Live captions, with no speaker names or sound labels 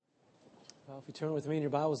Well, if you turn with me in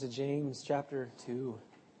your Bibles to James chapter 2.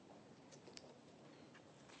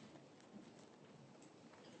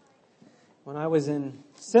 When I was in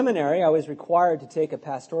seminary, I was required to take a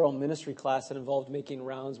pastoral ministry class that involved making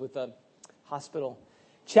rounds with a hospital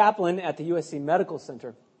chaplain at the USC Medical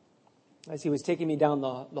Center. As he was taking me down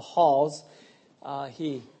the halls,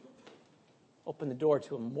 he opened the door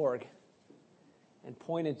to a morgue and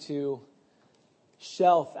pointed to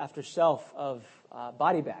shelf after shelf of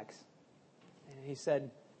body bags. And he said,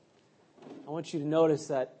 I want you to notice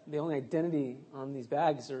that the only identity on these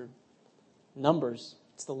bags are numbers.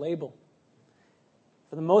 It's the label.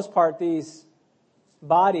 For the most part, these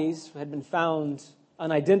bodies had been found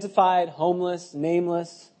unidentified, homeless,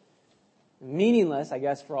 nameless, meaningless, I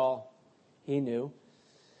guess, for all he knew.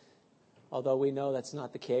 Although we know that's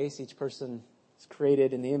not the case. Each person is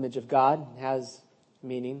created in the image of God, has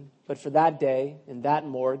meaning. But for that day, in that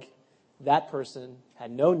morgue, that person had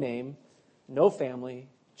no name, no family,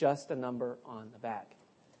 just a number on the bag.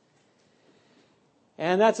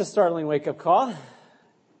 And that's a startling wake-up call. As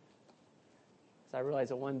I realize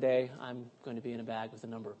that one day I'm going to be in a bag with a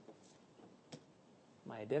number.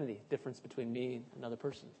 My identity, difference between me and another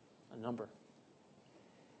person, a number.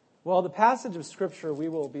 Well, the passage of Scripture we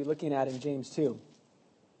will be looking at in James 2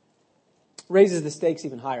 raises the stakes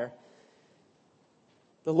even higher.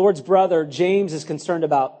 The Lord's brother, James, is concerned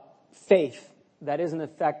about faith that is in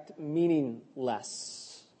effect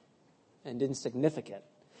meaningless and insignificant.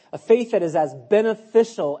 A faith that is as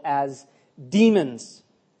beneficial as demons'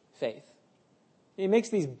 faith. He makes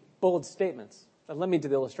these bold statements. Let me do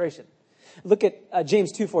the illustration. Look at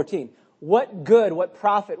James 2:14. What good, what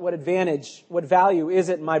profit, what advantage, what value is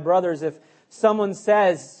it, my brothers, if someone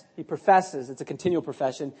says, he professes, it's a continual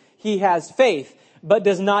profession, he has faith, but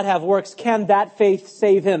does not have works? Can that faith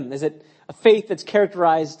save him? Is it a faith that's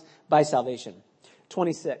characterized by salvation?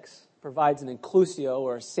 26 provides an inclusio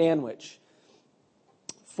or a sandwich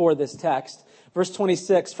for this text. Verse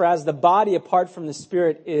 26, for as the body apart from the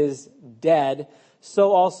spirit is dead,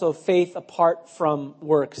 so also faith apart from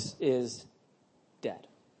works is dead.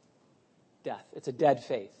 Death. It's a dead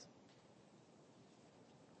faith.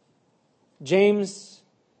 James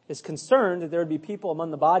is concerned that there would be people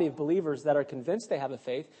among the body of believers that are convinced they have a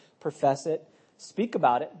faith, profess it, speak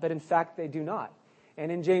about it, but in fact they do not. And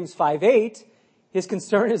in James 5:8, his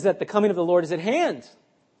concern is that the coming of the Lord is at hand.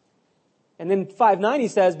 And then 5:9 he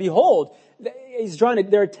says, behold, he's drawing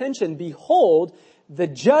their attention, behold, the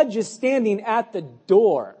judge is standing at the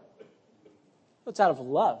door. It's out of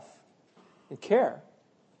love and care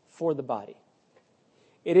for the body.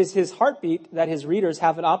 It is his heartbeat that his readers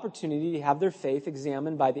have an opportunity to have their faith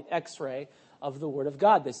examined by the X-ray of the Word of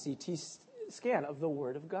God, the CT scan of the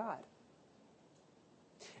Word of God.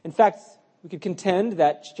 In fact, we could contend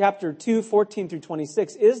that chapter 2, 14 through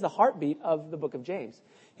 26 is the heartbeat of the book of James.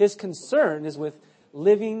 His concern is with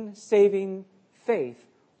living, saving faith.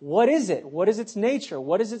 What is it? What is its nature?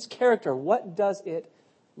 What is its character? What does it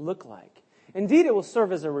look like? Indeed, it will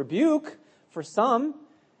serve as a rebuke for some,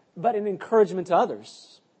 but an encouragement to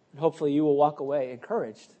others. And hopefully you will walk away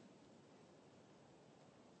encouraged.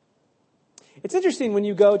 It's interesting when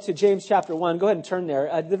you go to James chapter 1, go ahead and turn there.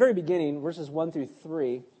 At the very beginning, verses 1 through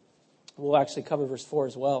 3, we'll actually cover verse 4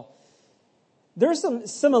 as well. There's some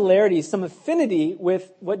similarities, some affinity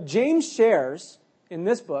with what James shares in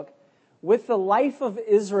this book with the life of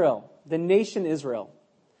Israel, the nation Israel.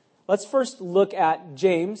 Let's first look at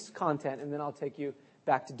James' content, and then I'll take you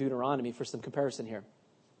back to Deuteronomy for some comparison here.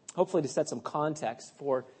 Hopefully to set some context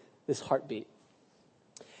for this heartbeat.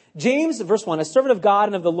 James, verse 1, a servant of God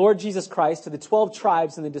and of the Lord Jesus Christ to the 12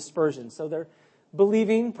 tribes in the dispersion. So they're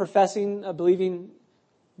believing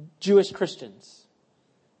Jewish Christians.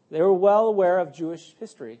 They were well aware of Jewish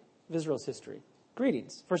history, of Israel's history.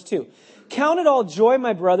 Greetings. Verse 2. Count it all joy,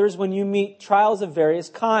 my brothers, when you meet trials of various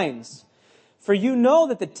kinds. For you know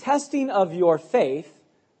that the testing of your faith,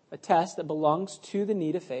 a test that belongs to the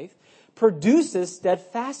need of faith, produces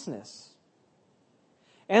steadfastness.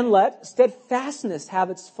 And let steadfastness have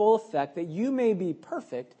its full effect, that you may be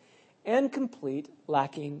perfect and complete,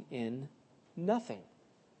 lacking in nothing.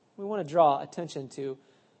 We want to draw attention to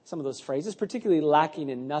some of those phrases, particularly lacking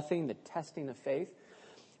in nothing, the testing of faith.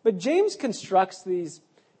 But James constructs these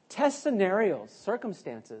test scenarios,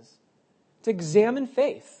 circumstances, to examine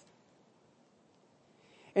faith.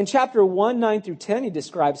 In chapter 1, 9 through 10, he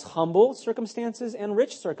describes humble circumstances and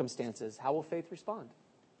rich circumstances. How will faith respond?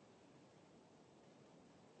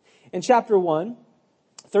 In chapter 1,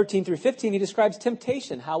 13 through 15, he describes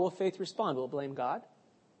temptation. How will faith respond? Will it blame God?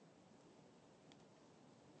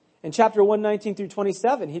 In chapter 1:19 through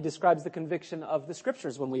 27, he describes the conviction of the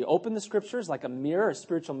Scriptures. When we open the Scriptures like a mirror, a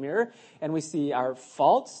spiritual mirror, and we see our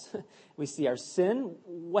faults, we see our sin,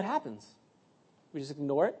 what happens? We just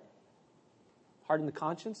ignore it, harden the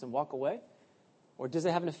conscience, and walk away? Or does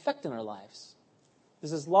it have an effect in our lives?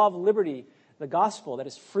 Does this law of liberty, the gospel that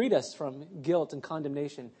has freed us from guilt and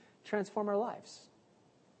condemnation, transform our lives?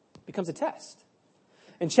 It becomes a test.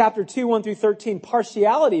 In chapter 2, 1 through 13,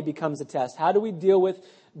 partiality becomes a test. How do we deal with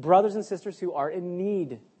brothers and sisters who are in need?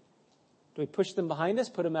 Do we push them behind us,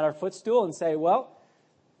 put them at our footstool, and say, well,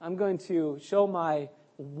 I'm going to show my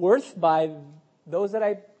worth by those that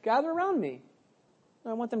I gather around me.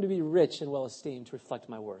 I want them to be rich and well-esteemed to reflect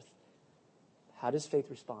my worth. How does faith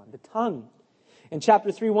respond? The tongue. In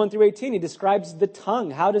chapter 3, 1 through 18, he describes the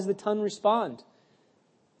tongue. How does the tongue respond?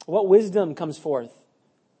 What wisdom comes forth?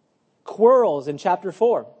 Quarrels in chapter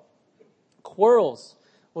 4. Quarrels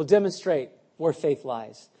will demonstrate where faith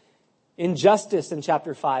lies. Injustice in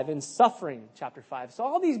chapter 5. And suffering, chapter 5. So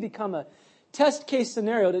all these become a test case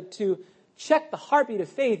scenario to check the heartbeat of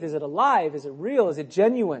faith. Is it alive? Is it real? Is it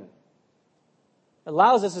genuine? It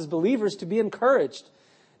allows us as believers to be encouraged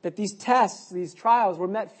that these tests, these trials were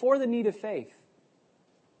met for the need of faith.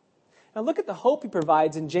 Now look at the hope he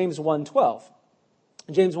provides in James 1:12.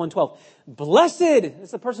 James 1:12. Blessed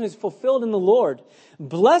is the person who's fulfilled in the Lord.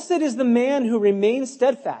 Blessed is the man who remains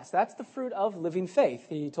steadfast. That's the fruit of living faith,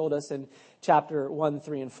 he told us in chapter 1,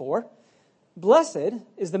 3, and 4. Blessed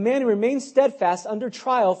is the man who remains steadfast under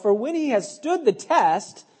trial, for when he has stood the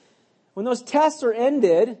test, when those tests are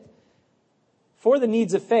ended for the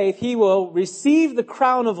needs of faith, he will receive the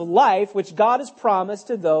crown of life which God has promised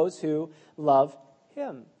to those who love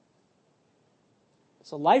him.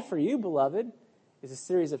 So life for you, beloved, is a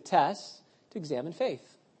series of tests to examine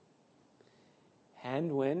faith.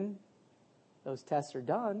 And when those tests are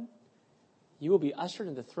done, you will be ushered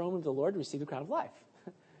into the throne of the Lord to receive the crown of life.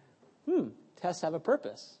 Tests have a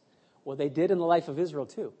purpose. Well, they did in the life of Israel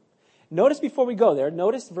too. Notice before we go there,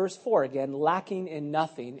 notice verse 4 again, lacking in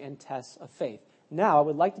nothing and tests of faith. Now, I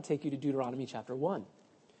would like to take you to Deuteronomy chapter 1.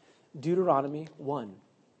 Deuteronomy 1.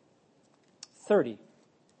 30.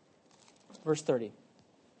 Verse 30.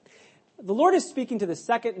 The Lord is speaking to the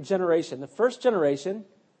second generation. The first generation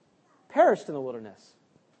perished in the wilderness.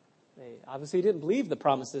 They obviously didn't believe the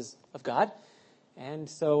promises of God. And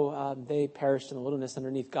so they perished in the wilderness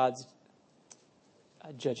underneath God's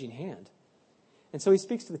judging hand. And so he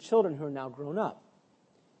speaks to the children who are now grown up.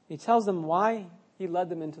 He tells them why he led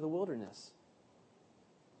them into the wilderness.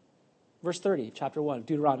 Verse 30, chapter 1 of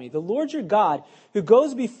Deuteronomy. The Lord your God, who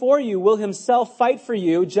goes before you, will himself fight for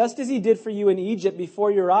you, just as he did for you in Egypt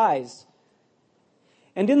before your eyes.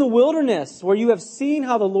 And in the wilderness, where you have seen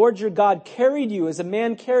how the Lord your God carried you as a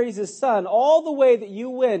man carries his son, all the way that you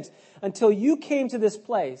went until you came to this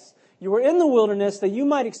place. You were in the wilderness that you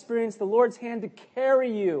might experience the Lord's hand to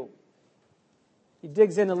carry you. He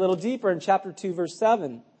digs in a little deeper in chapter 2, verse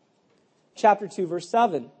 7. Chapter 2, verse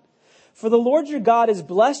 7. For the Lord your God has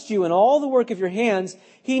blessed you in all the work of your hands.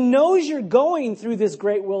 He knows you're going through this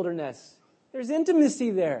great wilderness. There's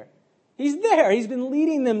intimacy there. He's there. He's been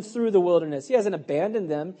leading them through the wilderness. He hasn't abandoned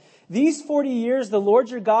them. These 40 years, the Lord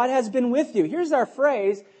your God has been with you. Here's our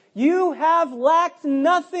phrase. You have lacked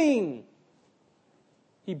nothing.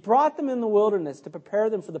 He brought them in the wilderness to prepare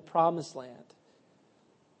them for the promised land.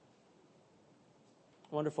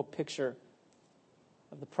 Wonderful picture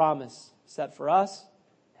of the promise set for us.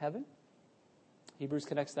 Heaven. Hebrews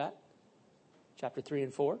connects that. Chapter 3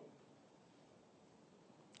 and 4.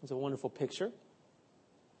 It's a wonderful picture.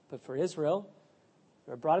 But for Israel,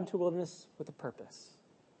 they were brought into a wilderness with a purpose.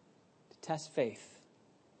 To test faith.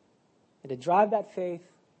 And to drive that faith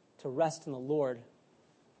to rest in the Lord.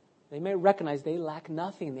 They may recognize they lack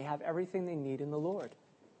nothing. They have everything they need in the Lord.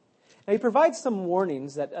 Now he provides some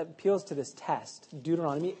warnings that appeals to this test.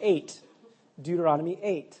 Deuteronomy 8. Deuteronomy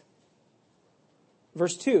 8.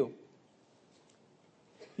 Verse 2.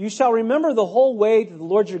 You shall remember the whole way that the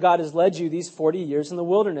Lord your God has led you these 40 years in the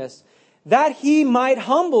wilderness, that he might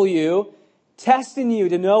humble you, testing you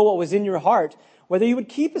to know what was in your heart, whether you would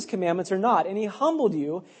keep his commandments or not. And he humbled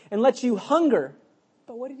you and let you hunger.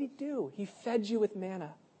 But what did he do? He fed you with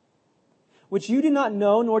manna, which you did not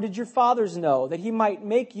know, nor did your fathers know, that he might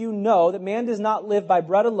make you know that man does not live by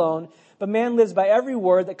bread alone, but man lives by every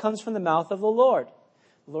word that comes from the mouth of the Lord.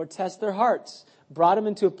 The Lord tests their hearts, brought them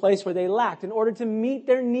into a place where they lacked in order to meet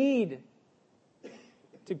their need,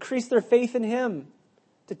 to increase their faith in him,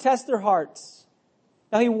 to test their hearts.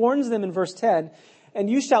 Now he warns them in verse 10, and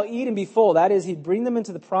you shall eat and be full. That is, he'd bring them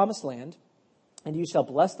into the promised land. and you shall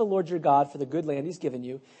bless the Lord your God for the good land he's given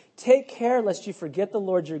you. Take care lest you forget the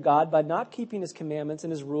Lord your God by not keeping his commandments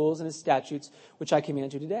and his rules and his statutes, which I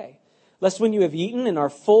command you today. Lest when you have eaten and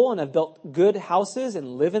are full and have built good houses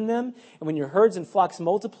and live in them, and when your herds and flocks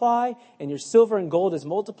multiply, and your silver and gold is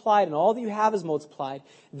multiplied, and all that you have is multiplied,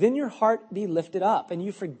 then your heart be lifted up, and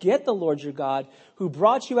you forget the Lord your God, who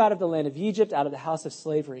brought you out of the land of Egypt, out of the house of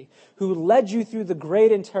slavery, who led you through the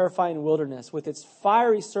great and terrifying wilderness with its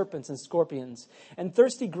fiery serpents and scorpions, and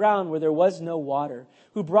thirsty ground where there was no water,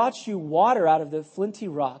 who brought you water out of the flinty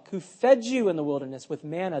rock, who fed you in the wilderness with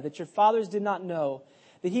manna that your fathers did not know,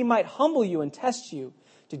 that he might humble you and test you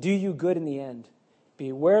to do you good in the end.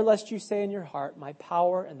 Beware lest you say in your heart, my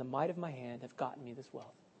power and the might of my hand have gotten me this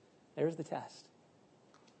wealth. There's the test.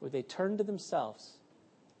 Would they turn to themselves,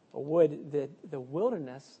 or would the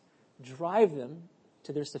wilderness drive them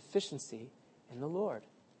to their sufficiency in the Lord?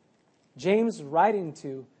 James, writing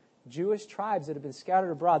to Jewish tribes that have been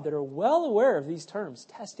scattered abroad that are well aware of these terms,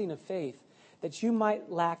 testing of faith, that you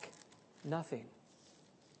might lack nothing.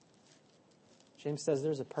 James says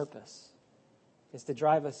there's a purpose. It's to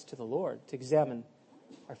drive us to the Lord, to examine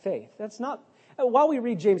our faith. That's not, while we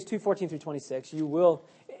read James 2:14 through 26,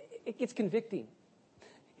 it gets convicting.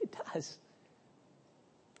 It does.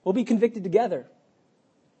 We'll be convicted together.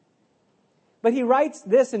 But he writes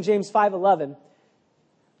this in James 5:11.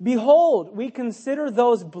 Behold, we consider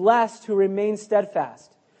those blessed who remain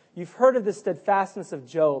steadfast. You've heard of the steadfastness of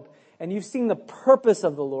Job, and you've seen the purpose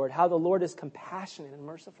of the Lord, how the Lord is compassionate and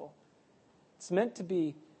merciful. It's meant to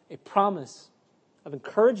be a promise of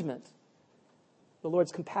encouragement. The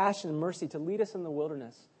Lord's compassion and mercy to lead us in the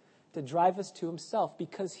wilderness, to drive us to himself,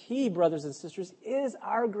 because he, brothers and sisters, is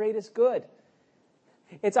our greatest good.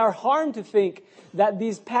 It's our harm to think that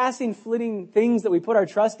these passing, flitting things that we put our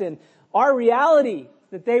trust in are reality,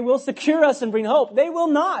 that they will secure us and bring hope. They will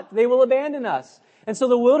not. They will abandon us. And so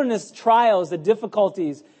the wilderness trials, the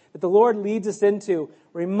difficulties that the Lord leads us into,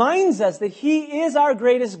 reminds us that he is our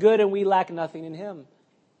greatest good and we lack nothing in him.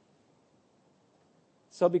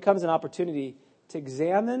 So it becomes an opportunity to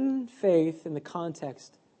examine faith in the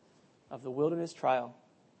context of the wilderness trial.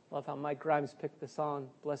 I love how Mike Grimes picked the song,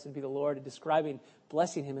 Blessed Be the Lord, describing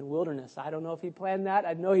blessing him in wilderness. I don't know if he planned that.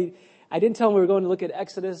 I didn't tell him we were going to look at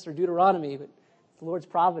Exodus or Deuteronomy, but the Lord's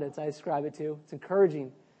providence I ascribe it to. It's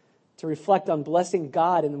encouraging to reflect on blessing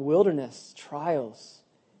God in the wilderness trials.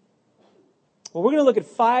 Well, we're going to look at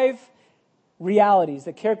 5 realities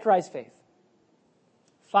that characterize faith.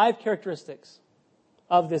 5 characteristics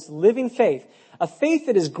of this living faith. A faith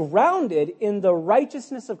that is grounded in the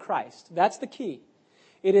righteousness of Christ. That's the key.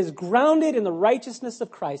 It is grounded in the righteousness of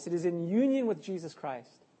Christ. It is in union with Jesus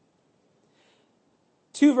Christ.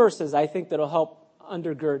 2 verses, I think, that will help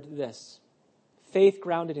undergird this. Faith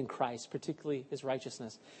grounded in Christ, particularly his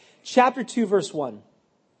righteousness. Chapter 2, verse 1.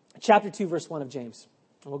 Chapter 2, verse 1 of James.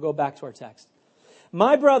 And we'll go back to our text.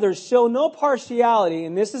 My brothers, show no partiality,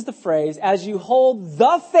 and this is the phrase, as you hold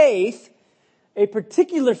the faith, a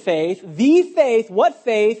particular faith, the faith, what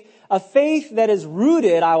faith? A faith that is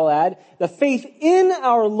rooted, I will add, the faith in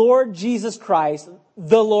our Lord Jesus Christ,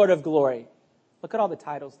 the Lord of glory. Look at all the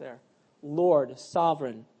titles there. Lord,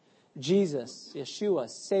 Sovereign, Jesus, Yeshua,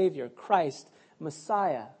 Savior, Christ,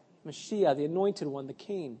 Messiah, Mashiach, the Anointed One, the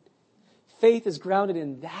King. Faith is grounded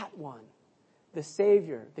in that one, the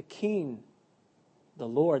Savior, the King, the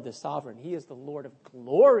Lord, the Sovereign. He is the Lord of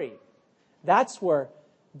glory. That's where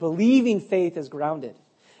believing faith is grounded.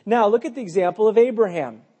 Now, look at the example of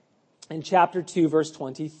Abraham in chapter 2, verse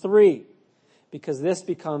 23, because this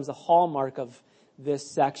becomes a hallmark of this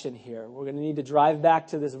section here. We're going to need to drive back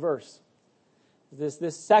to this verse.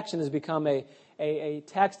 This section has become a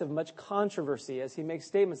text of much controversy as he makes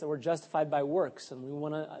statements that we're justified by works, and we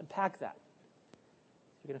want to unpack that.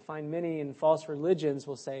 You're going to find many in false religions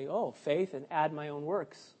will say, faith and add my own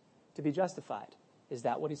works to be justified. Is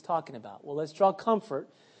that what he's talking about? Well, let's draw comfort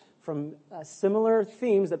from similar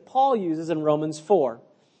themes that Paul uses in Romans 4,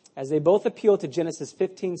 as they both appeal to Genesis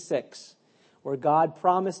 15:6, where God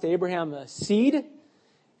promised Abraham a seed,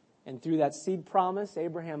 and through that seed promise,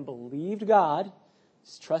 Abraham believed God,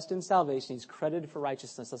 his trust in salvation, he's credited for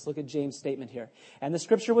righteousness. Let's look at James' statement here. And the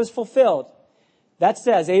scripture was fulfilled. That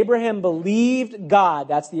says Abraham believed God.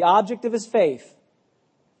 That's the object of his faith.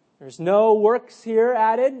 There's no works here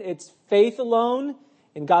added. It's faith alone,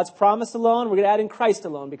 in God's promise alone. We're going to add in Christ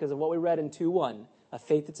alone because of what we read in 2:1, a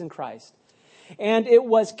faith that's in Christ. And it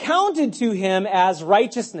was counted to him as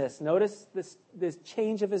righteousness. Notice this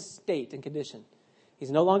change of his state and condition.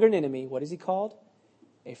 He's no longer an enemy. What is he called?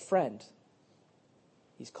 A friend.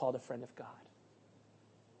 He's called a friend of God.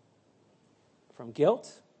 From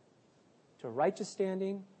guilt to a righteous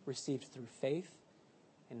standing received through faith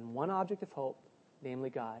in one object of hope, namely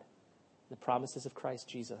God, the promises of Christ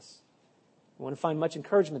Jesus. We want to find much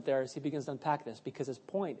encouragement there as he begins to unpack this, because his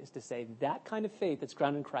point is to say that kind of faith that's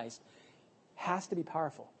grounded in Christ has to be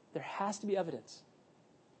powerful. There has to be evidence.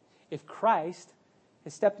 If Christ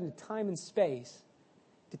has stepped into time and space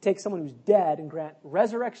to take someone who's dead and grant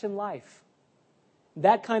resurrection life,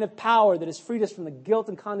 that kind of power that has freed us from the guilt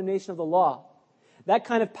and condemnation of the law, that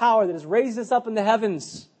kind of power that has raised us up in the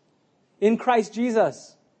heavens in Christ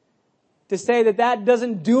Jesus, to say that that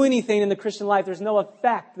doesn't do anything in the Christian life, there's no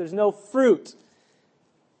effect, there's no fruit,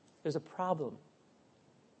 there's a problem.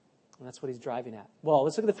 And that's what he's driving at. Well,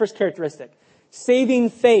 let's look at the first characteristic. Saving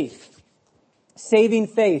faith. Saving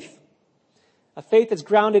faith. A faith that's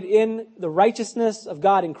grounded in the righteousness of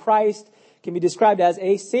God in Christ can be described as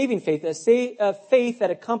a saving faith, a faith that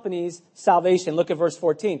accompanies salvation. Look at verse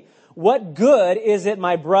 14. What good is it,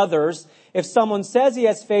 my brothers, if someone says he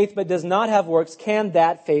has faith but does not have works? Can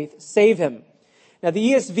that faith save him? Now,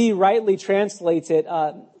 the ESV rightly translates it,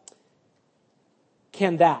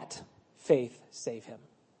 can that faith save him?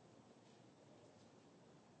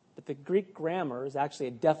 But the Greek grammar is actually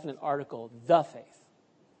a definite article, the faith.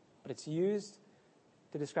 But it's used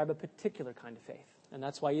to describe a particular kind of faith. And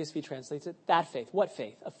that's why ESV translates it, that faith. What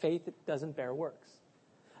faith? A faith that doesn't bear works.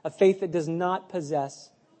 A faith that does not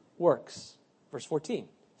possess works. Verse 14.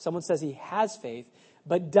 Someone says he has faith,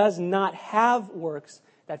 but does not have works.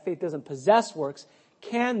 That faith doesn't possess works.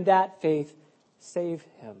 Can that faith save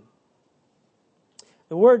him?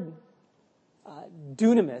 The word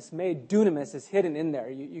dunamis is hidden in there.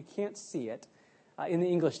 You can't see it in the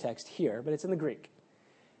English text here, but it's in the Greek.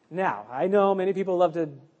 Now, I know many people love to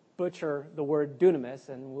butcher the word dunamis,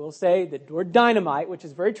 and we'll say that the word dynamite, which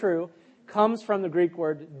is very true, comes from the Greek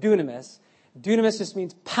word dunamis. Dunamis just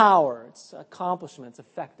means power. It's accomplishment. It's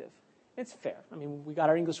effective. It's fair. I mean, we got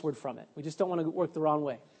our English word from it. We just don't want to work the wrong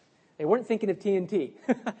way. They weren't thinking of TNT.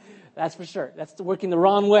 That's for sure. That's working the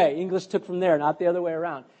wrong way. English took from there, not the other way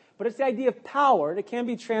around. But it's the idea of power. It can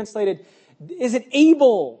be translated, is it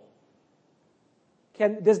able?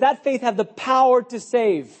 Does that faith have the power to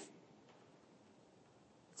save?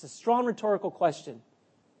 It's a strong rhetorical question.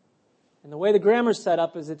 And the way the grammar is set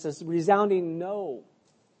up is it's a resounding no.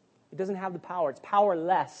 It doesn't have the power. It's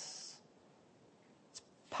powerless. It's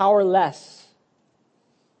powerless.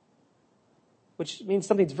 Which means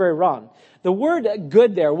something's very wrong. The word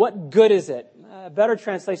good there, what good is it? A better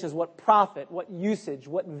translation is what profit, what usage,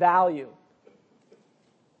 what value,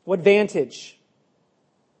 what vantage.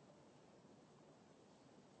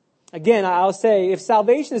 Again, I'll say, if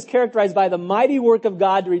salvation is characterized by the mighty work of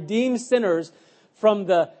God to redeem sinners from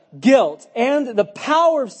the guilt and the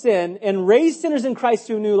power of sin and raise sinners in Christ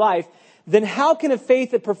to a new life, then how can a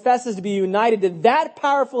faith that professes to be united to that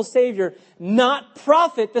powerful Savior not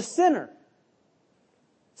profit the sinner?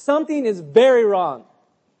 Something is very wrong.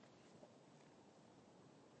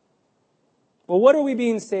 Well, what are we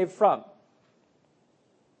being saved from?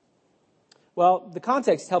 Well, the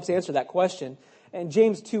context helps answer that question. In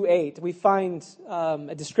James 2:8, we find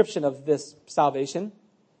a description of this salvation.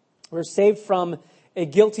 We're saved from a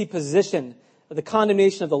guilty position, the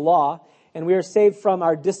condemnation of the law, and we are saved from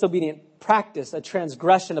our disobedient practice, a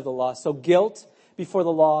transgression of the law. So guilt before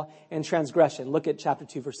the law and transgression. Look at chapter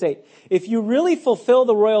 2, verse 8. If you really fulfill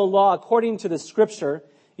the royal law according to the Scripture,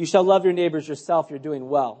 you shall love your neighbors yourself, you're doing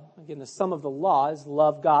well. Again, the sum of the law is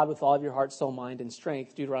love God with all of your heart, soul, mind, and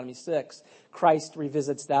strength, Deuteronomy 6. Christ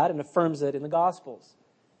revisits that and affirms it in the Gospels.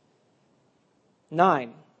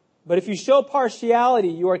 9. But if you show partiality,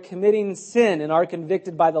 you are committing sin and are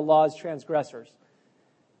convicted by the law as transgressors.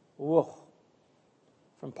 Whoa.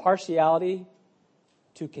 From partiality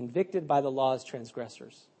to convicted by the law as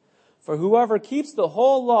transgressors. For whoever keeps the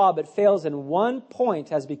whole law but fails in one point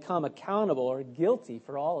has become accountable or guilty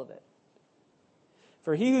for all of it.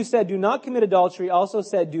 For he who said, do not commit adultery, also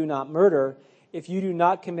said, do not murder. If you do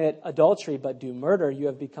not commit adultery but do murder, you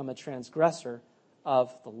have become a transgressor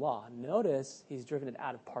of the law. Notice he's driven it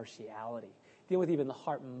out of partiality, dealing with even the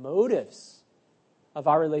heart motives of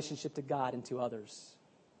our relationship to God and to others.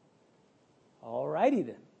 All righty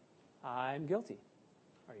then. I'm guilty.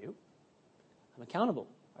 Are you? I'm accountable.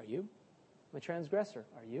 Are you? I'm a transgressor.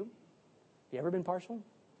 Are you? Have you ever been partial?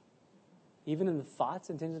 Even in the thoughts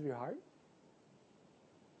and intentions of your heart?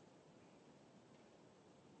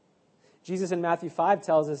 Jesus in Matthew 5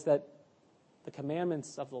 tells us that the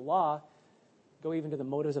commandments of the law go even to the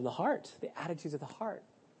motives of the heart, the attitudes of the heart.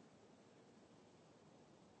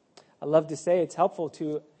 I love to say it's helpful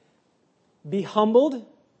to be humbled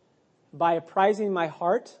by apprising my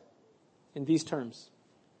heart in these terms.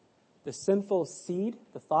 The sinful seed,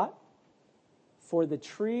 the thought, for the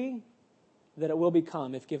tree that it will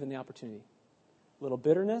become if given the opportunity. A little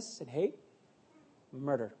bitterness and hate,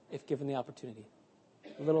 murder if given the opportunity.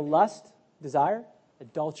 A little lust, desire,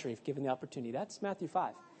 adultery if given the opportunity. That's Matthew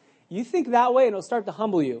 5. You think that way and it'll start to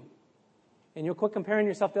humble you. And you'll quit comparing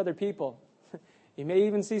yourself to other people. You may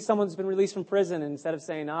even see someone who's been released from prison, and instead of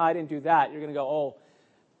saying, "No, I didn't do that," you're going to go, "Oh,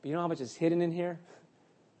 but you know how much is hidden in here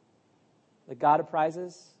that God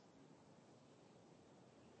apprises?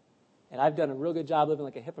 And I've done a real good job living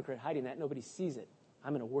like a hypocrite, hiding that. Nobody sees it.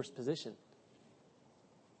 I'm in a worse position."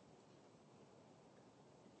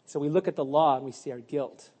 So we look at the law and we see our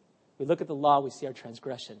guilt. We look at the law, we see our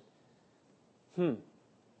transgression.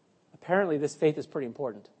 Apparently this faith is pretty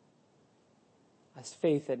important. That's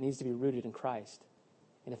faith that needs to be rooted in Christ.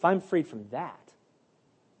 And if I'm freed from that,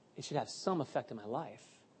 it should have some effect in my life.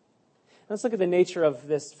 Let's look at the nature of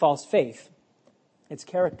this false faith, its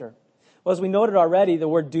character. Well, as we noted already, the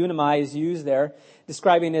word dunamai is used there,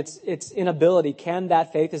 describing its inability.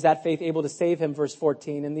 Is that faith able to save him? Verse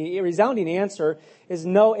 14. And the resounding answer is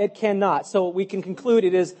no, it cannot. So we can conclude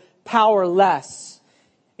it is powerless.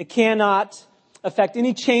 It cannot affect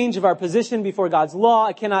any change of our position before God's law.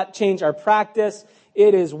 It cannot change our practice.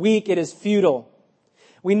 It is weak. It is futile.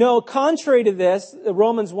 We know, contrary to this,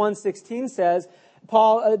 Romans 1:16 says,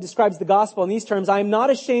 Paul describes the gospel in these terms: "I am not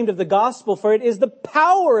ashamed of the gospel, for it is the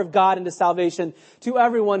power of God unto salvation to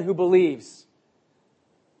everyone who believes."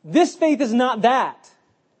 This faith is not that.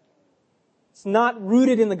 It's not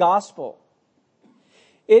rooted in the gospel.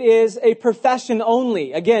 It is a profession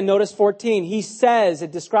only. Again, notice 14. He says,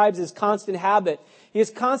 it describes his constant habit. He is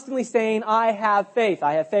constantly saying, "I have faith,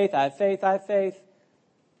 I have faith, I have faith, I have faith."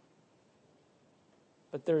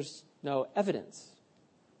 But there's no evidence.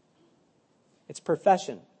 It's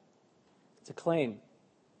profession. It's a claim.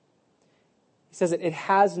 He says that it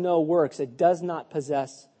has no works. It does not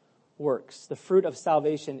possess works. The fruit of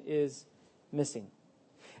salvation is missing.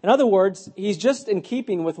 In other words, he's just in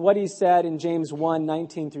keeping with what he said in James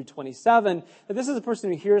 1:19 through 27, that this is a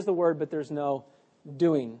person who hears the word, but there's no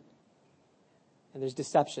doing. And there's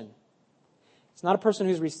deception. It's not a person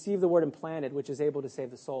who's received the word and planted, which is able to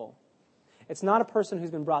save the soul. It's not a person who's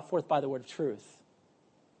been brought forth by the word of truth.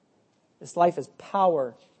 This life is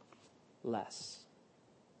powerless.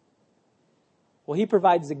 Well, he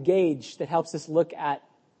provides a gauge that helps us look at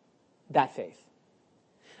that faith.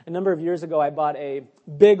 A number of years ago, I bought a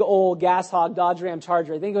big old gas hog Dodge Ram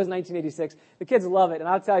Charger. I think it was 1986. The kids love it. And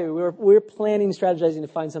I'll tell you, we were planning, strategizing to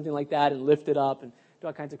find something like that and lift it up and do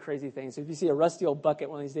all kinds of crazy things. So if you see a rusty old bucket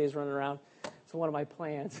one of these days running around, it's one of my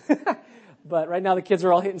plans. But right now the kids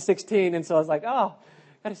are all hitting 16. And so I was like, oh,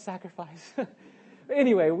 got to sacrifice.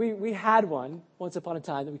 Anyway, we had one once upon a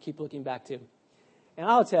time that we keep looking back to. And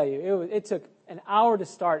I'll tell you, it took an hour to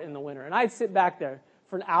start in the winter. And I'd sit back there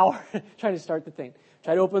for an hour trying to start the thing.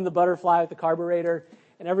 Tried to open the butterfly with the carburetor,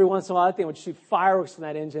 and every once in a while that thing would shoot fireworks from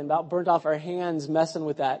that engine, about burnt off our hands messing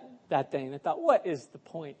with that thing. And I thought, what is the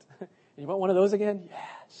point? And you want one of those again?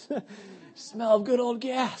 Yes. Smell of good old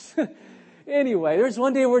gas. Anyway, there's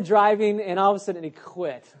one day we're driving, and all of a sudden it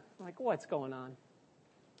quit. I'm like, what's going on?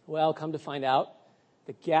 Well, come to find out,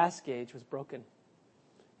 the gas gauge was broken.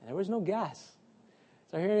 And there was no gas.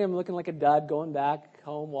 So here I am looking like a dud, going back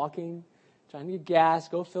home, walking, trying to get gas,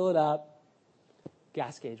 go fill it up.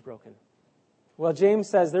 Gas gauge broken. Well, James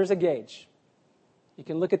says there's a gauge. You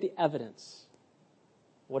can look at the evidence.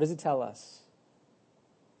 What does it tell us?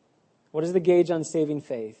 What is the gauge on saving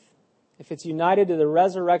faith? If it's united to the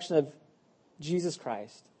resurrection of Jesus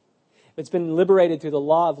Christ, if it's been liberated through the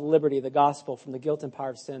law of liberty, the gospel, from the guilt and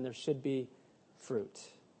power of sin, there should be fruit.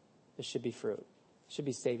 There should be fruit. There should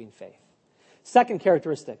be saving faith. Second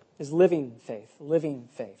characteristic is living faith. Living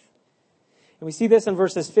faith. And we see this in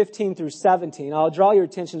verses 15 through 17. I'll draw your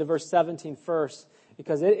attention to verse 17 first,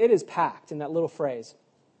 because it is packed in that little phrase.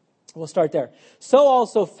 We'll start there. So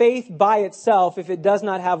also faith by itself, if it does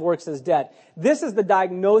not have works, is dead. This is the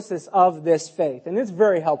diagnosis of this faith, and it's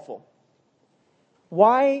very helpful.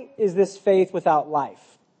 Why is this faith without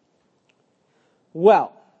life?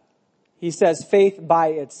 Well, he says faith by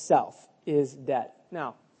itself is dead.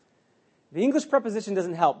 Now, the English preposition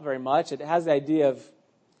doesn't help very much. It has the idea of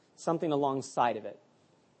something alongside of it.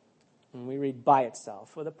 And we read by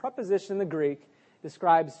itself. Well, the preposition in the Greek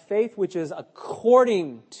describes faith which is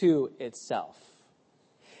according to itself.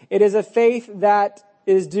 It is a faith that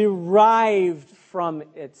is derived from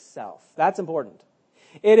itself. That's important.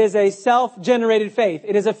 It is a self-generated faith.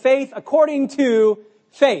 It is a faith according to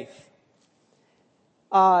faith.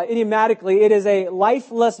 Idiomatically, it is a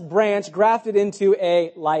lifeless branch grafted into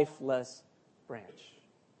a lifeless branch.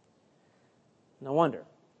 No wonder.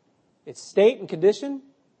 Its state and condition,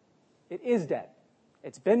 it is dead.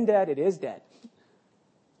 It's been dead. It is dead.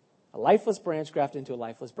 A lifeless branch grafted into a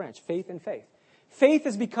lifeless branch. Faith in faith. Faith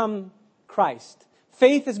has become Christ.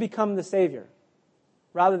 Faith has become the Savior.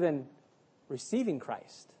 Rather than receiving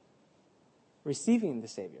Christ, receiving the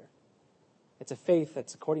Savior. It's a faith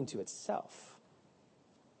that's according to itself.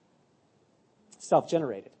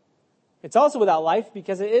 Self-generated. It's also without life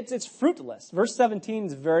because it's fruitless. Verse 17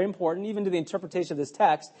 is very important, even to the interpretation of this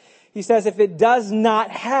text. He says, if it does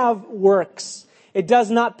not have works, it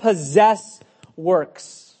does not possess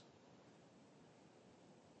works.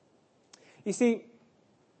 You see,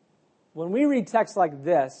 when we read texts like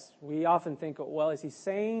this, we often think, well, is he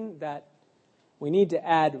saying that we need to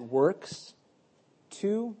add works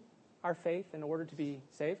to our faith in order to be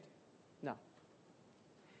saved? No.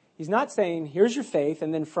 He's not saying, here's your faith,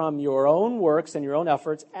 and then from your own works and your own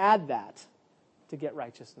efforts, add that to get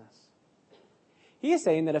righteousness. He is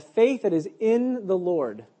saying that a faith that is in the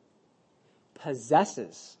Lord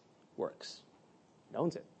possesses works. It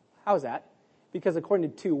owns it. How is that? Because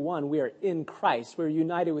according to 2:1, we are in Christ. We're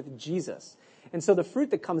united with Jesus. And so the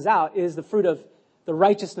fruit that comes out is the fruit of the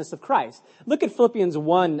righteousness of Christ. Look at Philippians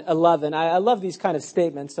 1:11. I love these kind of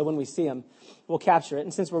statements, so when we see them, we'll capture it.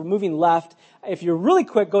 And since we're moving left, if you're really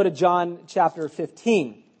quick, go to John chapter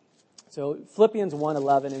 15. So Philippians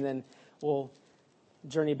 1:11, and then we'll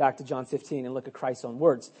journey back to John 15 and look at Christ's own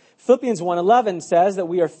words. Philippians 1:11 says that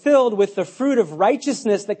we are filled with the fruit of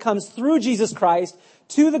righteousness that comes through Jesus Christ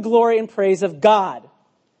to the glory and praise of God.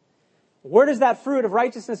 Where does that fruit of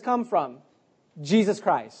righteousness come from? Jesus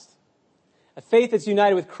Christ. A faith that's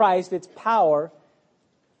united with Christ, its power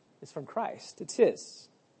is from Christ. It's His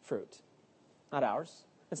fruit, not ours.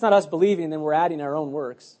 It's not us believing and then we're adding our own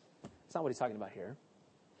works. That's not what he's talking about here.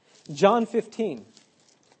 John 15.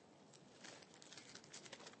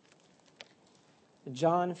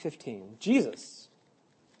 John 15. Jesus.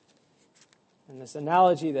 And this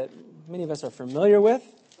analogy that many of us are familiar with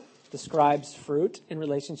describes fruit in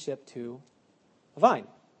relationship to a vine.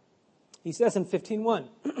 He says in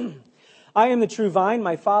 15:1, I am the true vine,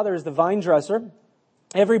 my Father is the vine dresser.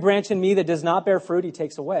 Every branch in me that does not bear fruit, He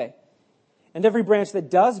takes away. And every branch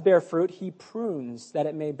that does bear fruit, He prunes, that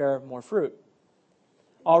it may bear more fruit.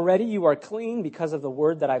 Already you are clean because of the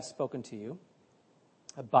word that I've spoken to you.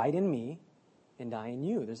 Abide in me, and I in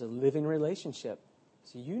you. There's a living relationship.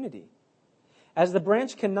 It's a unity. As the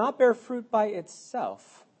branch cannot bear fruit by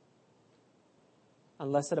itself,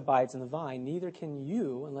 unless it abides in the vine, neither can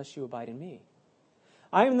you unless you abide in me.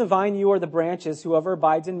 I am the vine, you are the branches. Whoever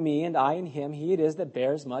abides in me and I in him, he it is that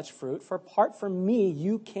bears much fruit. For apart from me,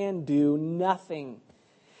 you can do nothing.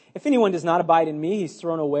 If anyone does not abide in me, he's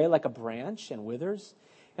thrown away like a branch and withers.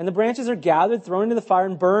 And the branches are gathered, thrown into the fire,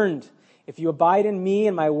 and burned. If you abide in me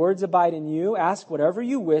and my words abide in you, ask whatever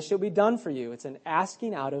you wish, it will be done for you. It's an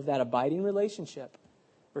asking out of that abiding relationship.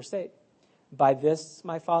 Verse 8. By this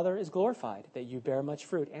my Father is glorified, that you bear much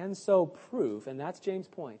fruit, and so prove, and that's James'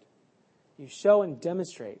 point. You show and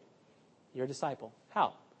demonstrate you're a disciple.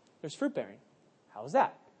 How? There's fruit bearing. How is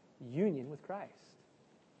that? Union with Christ.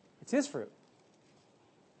 It's His fruit.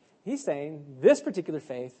 He's saying this particular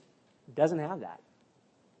faith doesn't have that.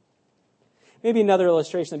 Maybe another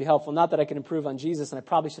illustration would be helpful. Not that I can improve on Jesus, and I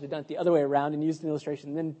probably should have done it the other way around and used an illustration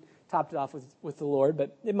and then topped it off with the Lord,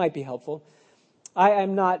 but it might be helpful. I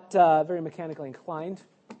am not very mechanically inclined.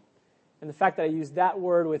 And the fact that I used that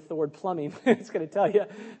word with the word plumbing, it's going to tell you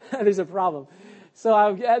there's a problem.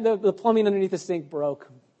 So the plumbing underneath the sink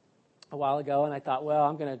broke a while ago, and I thought, well,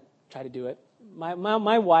 I'm going to try to do it. My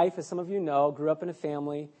wife, as some of you know, grew up in a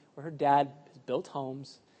family where her dad has built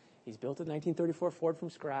homes. He's built a 1934 Ford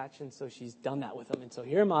from scratch, and so she's done that with him. And so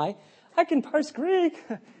here am I can parse Greek.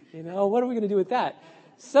 What are we going to do with that?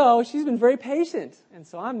 So she's been very patient. And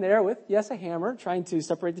so I'm there with, yes, a hammer, trying to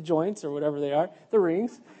separate the joints or whatever they are, the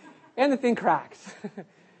rings. And the thing cracked.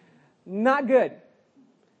 Not good.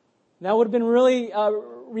 That would have been really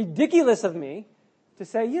ridiculous of me to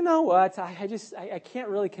say, you know what, I can't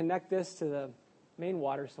really connect this to the main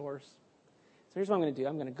water source. So here's what I'm going to do.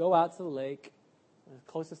 I'm going to go out to the lake,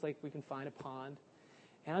 the closest lake we can find, a pond,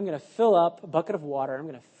 and I'm going to fill up a bucket of water. I'm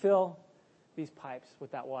going to fill these pipes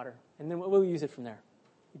with that water, and then we'll use it from there.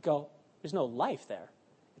 You go, there's no life there.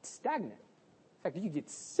 It's stagnant. In fact, you get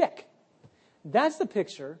sick. That's the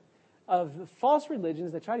picture of the false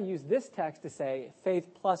religions that try to use this text to say faith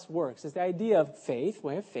plus works. It's the idea of faith,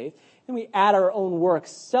 we have faith, and we add our own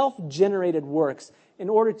works, self-generated works, in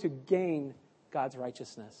order to gain God's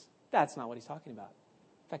righteousness. That's not what he's talking about.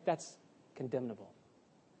 In fact, that's condemnable.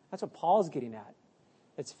 That's what Paul's getting at.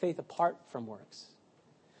 It's faith apart from works.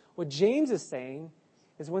 What James is saying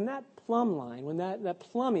is when that plumb line, when that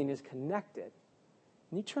plumbing is connected,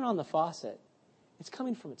 and you turn on the faucet, It's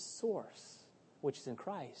coming from its source, which is in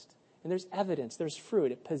Christ. And there's evidence, there's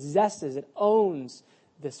fruit. It possesses, it owns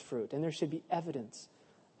this fruit. And there should be evidence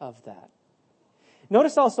of that.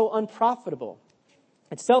 Notice also unprofitable.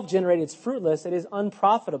 It's self-generated, it's fruitless, it is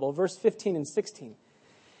unprofitable. Verse 15 and 16.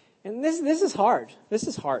 And this is hard. This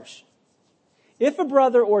is harsh. If a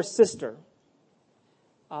brother or sister,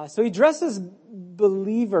 so he addresses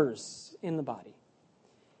believers in the body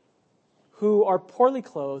who are poorly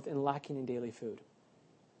clothed and lacking in daily food.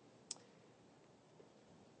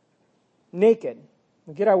 Naked.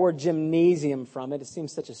 We get our word gymnasium from it. It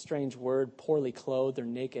seems such a strange word, poorly clothed or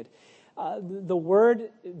naked. The word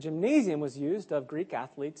gymnasium was used of Greek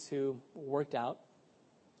athletes who worked out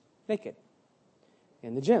naked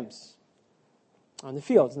in the gyms, on the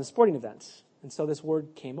fields, in the sporting events. And so this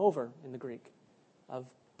word came over in the Greek of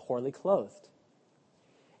poorly clothed.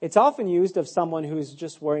 It's often used of someone who's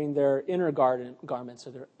just wearing their inner garments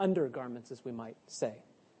or their undergarments, as we might say.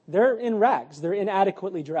 They're in rags. They're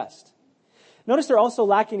inadequately dressed. Notice they're also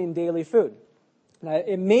lacking in daily food. Now,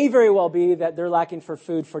 it may very well be that they're lacking for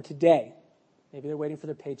food for today. Maybe they're waiting for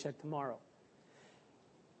their paycheck tomorrow.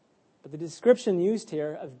 But the description used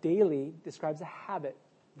here of daily describes a habit.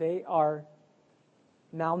 They are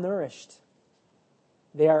malnourished.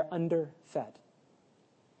 They are underfed.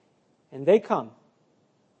 And they come.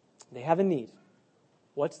 They have a need.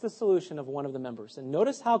 What's the solution of one of the members? And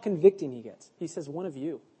notice how convicting he gets. He says, one of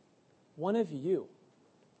you. One of you.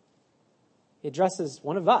 He addresses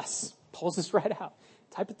one of us. Pulls this right out.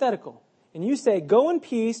 It's hypothetical. And you say, go in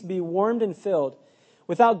peace, be warmed and filled.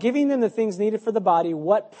 Without giving them the things needed for the body,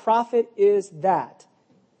 what profit is that?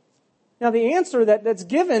 Now the answer that's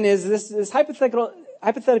given is this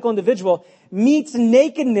hypothetical individual meets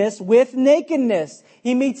nakedness with nakedness.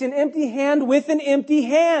 He meets an empty hand with an empty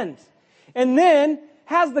hand. And then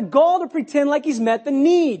has the gall to pretend like he's met the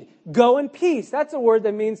need. Go in peace. That's a word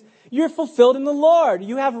that means you're fulfilled in the Lord.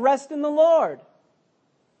 You have rest in the Lord.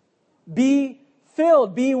 Be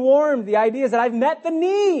filled, be warmed. The idea is that I've met the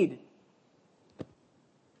need.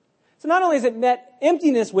 So not only is it met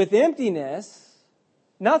emptiness with emptiness,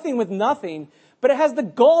 nothing with nothing, but it has the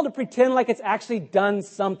gall to pretend like it's actually done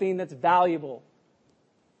something that's valuable.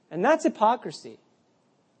 And that's hypocrisy.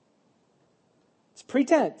 It's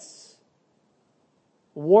pretense.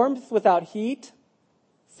 Warmth without heat,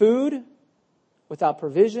 food without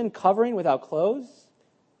provision, covering without clothes.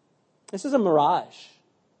 This is a mirage.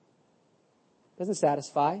 Doesn't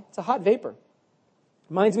satisfy. It's a hot vapor.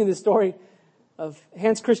 Reminds me of the story of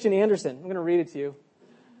Hans Christian Andersen. I'm going to read it to you.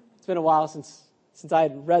 It's been a while since I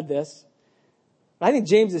had read this. But I think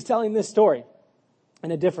James is telling this story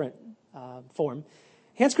in a different form.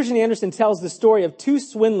 Hans Christian Andersen tells the story of two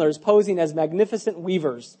swindlers posing as magnificent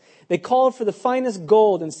weavers. They called for the finest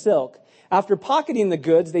gold and silk. After pocketing the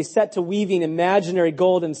goods, they set to weaving imaginary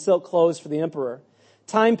gold and silk clothes for the emperor.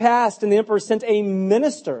 Time passed, and the emperor sent a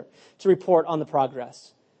minister to report on the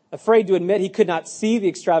progress. Afraid to admit he could not see the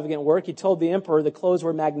extravagant work, he told the emperor the clothes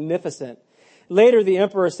were magnificent. Later, the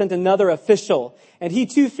emperor sent another official, and he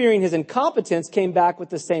too, fearing his incompetence, came back with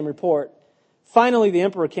the same report. Finally, the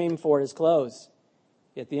emperor came for his clothes.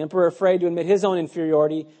 Yet the emperor, afraid to admit his own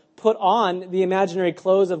inferiority, put on the imaginary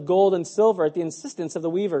clothes of gold and silver at the insistence of the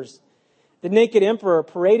weavers. The naked emperor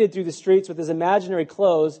paraded through the streets with his imaginary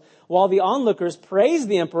clothes, while the onlookers praised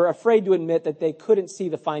the emperor, afraid to admit that they couldn't see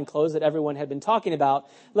the fine clothes that everyone had been talking about,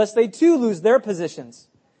 lest they too lose their positions.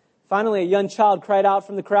 Finally, a young child cried out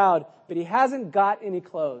from the crowd, but he hasn't got any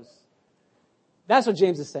clothes. That's what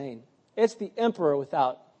James is saying. It's the emperor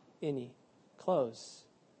without any clothes.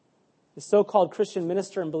 The so-called Christian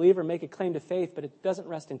minister and believer make a claim to faith, but it doesn't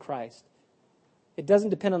rest in Christ. It doesn't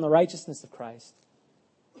depend on the righteousness of Christ.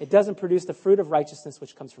 It doesn't produce the fruit of righteousness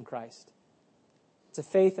which comes from Christ. It's a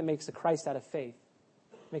faith that makes a Christ out of faith,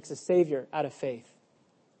 makes a Savior out of faith.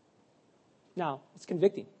 Now, it's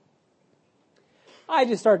convicting. I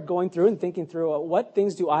just started going through and thinking through what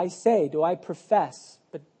things do I say, do I profess,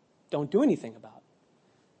 but don't do anything about.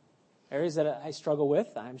 Areas that I struggle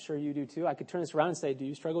with, I'm sure you do too. I could turn this around and say, do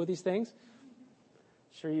you struggle with these things?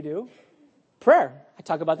 Sure you do. Prayer. I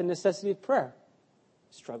talk about the necessity of prayer.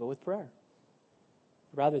 Struggle with prayer.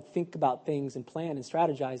 I'd rather think about things and plan and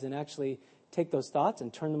strategize than actually take those thoughts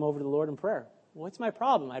and turn them over to the Lord in prayer. What's my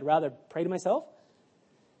problem? I'd rather pray to myself.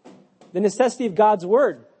 The necessity of God's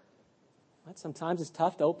Word. Sometimes it's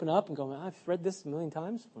tough to open up and go, I've read this a million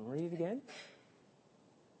times. I'll read it again.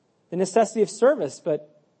 The necessity of service,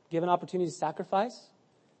 but given opportunity to sacrifice,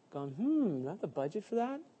 going, do I have the budget for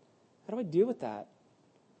that? How do I deal with that?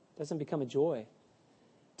 It doesn't become a joy.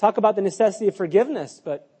 Talk about the necessity of forgiveness,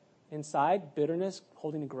 but inside, bitterness,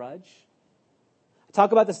 holding a grudge. I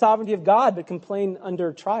talk about the sovereignty of God, but complain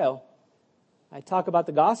under trial. I talk about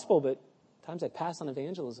the gospel, but at times I pass on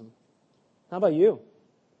evangelism. How about you?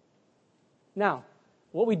 Now,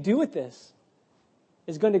 what we do with this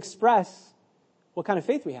is going to express what kind of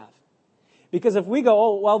faith we have. Because if we go,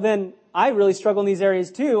 oh, well, then I really struggle in these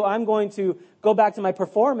areas too, I'm going to go back to my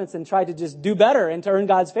performance and try to just do better and to earn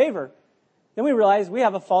God's favor. Then we realize we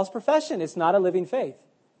have a false profession. It's not a living faith.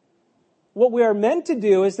 What we are meant to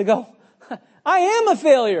do is to go, I am a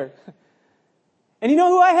failure. And you know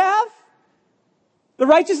who I have? The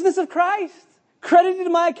righteousness of Christ credited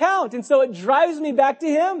to my account. And so it drives me back to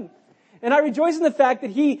Him. And I rejoice in the fact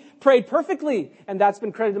that He prayed perfectly, and that's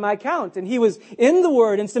been credited to my account. And He was in the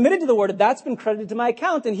Word and submitted to the Word, and that's been credited to my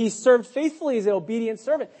account. And He served faithfully as an obedient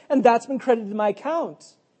servant, and that's been credited to my account.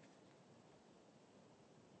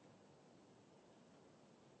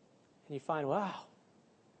 And you find, wow,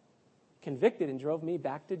 convicted and drove me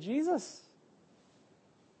back to Jesus.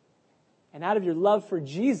 And out of your love for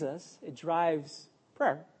Jesus, it drives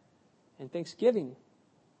prayer and thanksgiving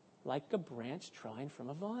like a branch drawing from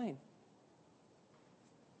a vine.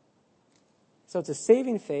 So it's a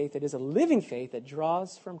saving faith. It is a living faith that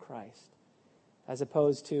draws from Christ as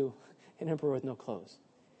opposed to an emperor with no clothes.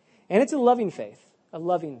 And it's a loving faith, a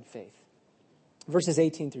loving faith. Verses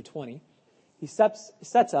 18 through 20, he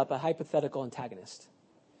sets up a hypothetical antagonist.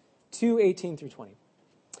 2:18 through 20.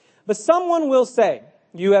 But someone will say,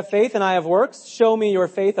 you have faith and I have works. Show me your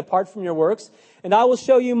faith apart from your works, and I will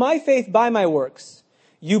show you my faith by my works.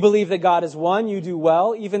 You believe that God is one. You do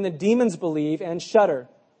well. Even the demons believe and shudder.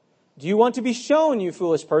 Do you want to be shown, you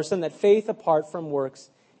foolish person, that faith apart from works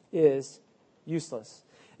is useless?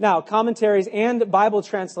 Now, commentaries and Bible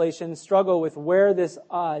translations struggle with where this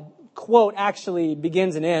quote actually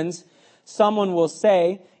begins and ends. Someone will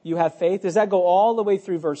say, you have faith. Does that go all the way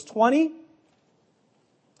through verse 20?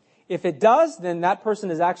 If it does, then that person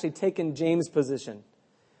has actually taken James' position.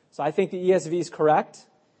 So I think the ESV is correct.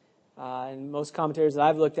 And most commentators that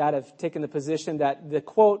I've looked at have taken the position that the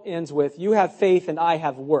quote ends with, you have faith and I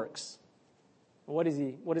have works. What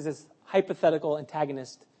is this hypothetical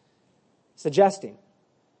antagonist suggesting?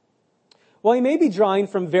 Well, he may be drawing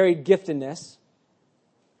from varied giftedness.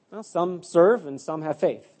 Well, some serve and some have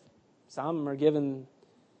faith. Some are given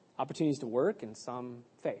opportunities to work and some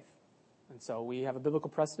faith. And so we have a biblical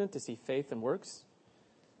precedent to see faith and works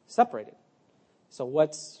separated. So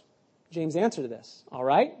what's James' answer to this? All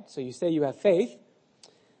right, so you say you have faith.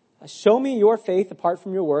 Show me your faith apart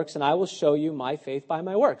from your works, and I will show you my faith by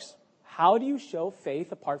my works. How do you show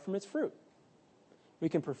faith apart from its fruit? We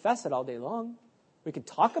can profess it all day long. We can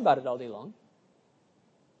talk about it all day long.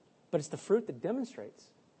 But it's the fruit that demonstrates.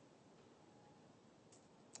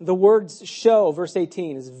 The words show, verse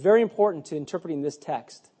 18, is very important to interpreting this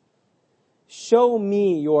text. Show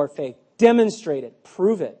me your faith. Demonstrate it.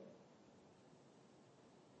 Prove it.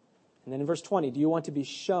 And then in verse 20, do you want to be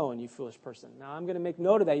shown, you foolish person? Now, I'm going to make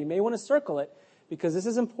note of that. You may want to circle it because this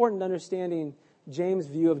is important to understanding James'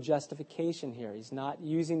 view of justification here. He's not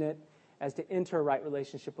using it as to enter a right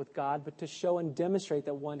relationship with God, but to show and demonstrate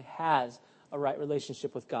that one has a right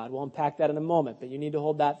relationship with God. We'll unpack that in a moment, but you need to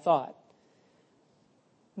hold that thought.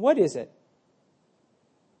 What is it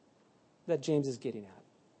that James is getting at?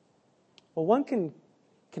 Well, one can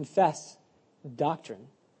confess doctrine,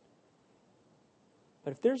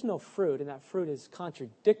 but if there's no fruit, and that fruit is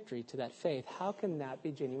contradictory to that faith, how can that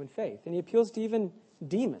be genuine faith? And he appeals to even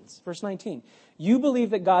demons. Verse 19, you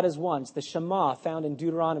believe that God is one. It's the Shema found in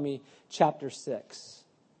Deuteronomy chapter 6.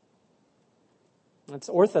 That's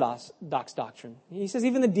orthodox doctrine. He says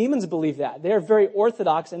even the demons believe that. They're very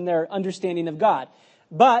orthodox in their understanding of God.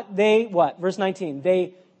 But they, what? Verse 19,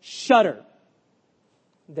 they shudder.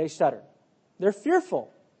 They shudder. They're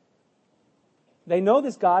fearful. They know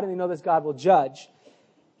this God and they know this God will judge.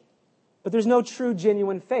 But there's no true,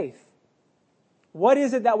 genuine faith. What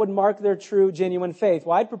is it that would mark their true, genuine faith?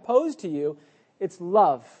 Well, I'd propose to you, it's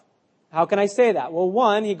love. How can I say that? Well,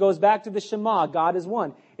 one, he goes back to the Shema, God is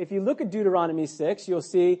one. If you look at Deuteronomy 6, you'll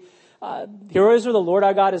see, Hear, Israel, the Lord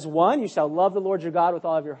our God is one. You shall love the Lord your God with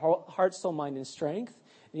all of your heart, soul, mind, and strength.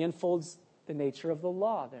 And he unfolds the nature of the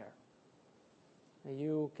law there. And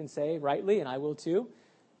you can say rightly, and I will too,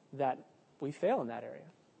 that we fail in that area.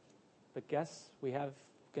 But guess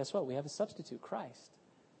what? We have a substitute, Christ,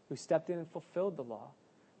 who stepped in and fulfilled the law,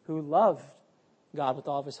 who loved God with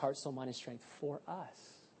all of his heart, soul, mind, and strength for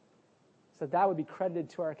us. So that would be credited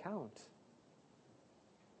to our account.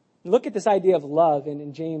 Look at this idea of love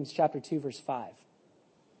in James chapter 2, verse 5.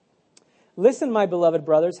 Listen, my beloved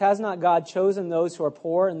brothers, has not God chosen those who are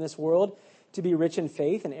poor in this world to be rich in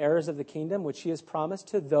faith and heirs of the kingdom, which he has promised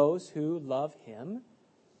to those who love him?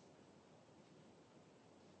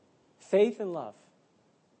 Faith and love.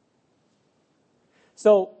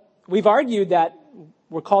 So we've argued that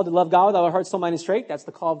we're called to love God with all our heart, soul, mind, and strength. That's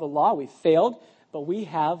the call of the law. We've failed, but we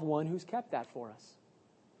have one who's kept that for us.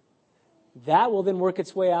 That will then work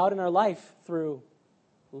its way out in our life through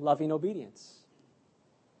loving obedience.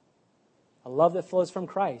 A love that flows from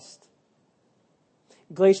Christ.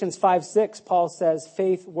 Galatians 5:6, Paul says,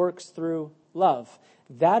 faith works through love.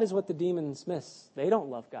 That is what the demons miss. They don't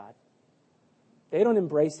love God. They don't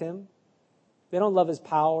embrace Him. They don't love His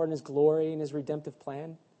power and His glory and His redemptive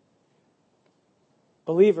plan.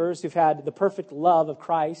 Believers who've had the perfect love of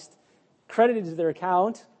Christ credited to their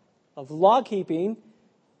account of law-keeping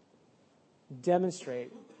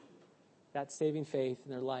demonstrate that saving faith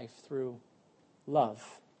in their life through love.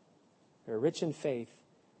 They're rich in faith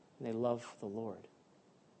and they love the Lord.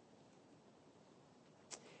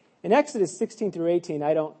 In Exodus 16 through 18,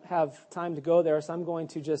 I don't have time to go there, so I'm going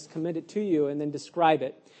to just commit it to you and then describe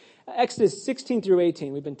it. Exodus 16 through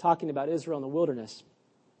 18, we've been talking about Israel in the wilderness.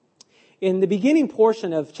 In the beginning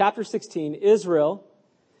portion of chapter 16, Israel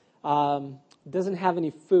doesn't have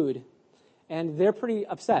any food, and they're pretty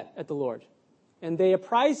upset at the Lord. And they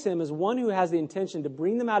apprise Him as one who has the intention to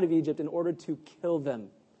bring them out of Egypt in order to kill them.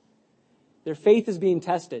 Their faith is being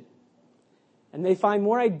tested. And they find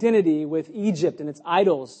more identity with Egypt and its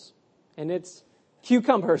idols and its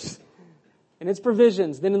cucumbers and its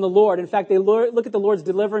provisions than in the Lord. In fact, they look at the Lord's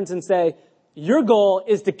deliverance and say, your goal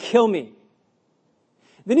is to kill me.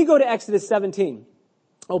 Then you go to Exodus 17.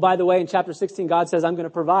 Oh, by the way, in chapter 16, God says, I'm going to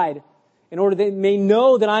provide in order they may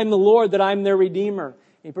know that I'm the Lord, that I'm their Redeemer.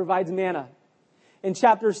 He provides manna. In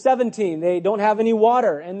chapter 17, they don't have any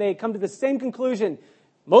water, and they come to the same conclusion.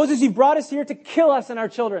 Moses, you brought us here to kill us and our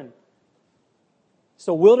children.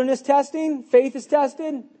 So wilderness testing, faith is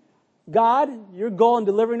tested. God, your goal in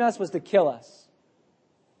delivering us was to kill us.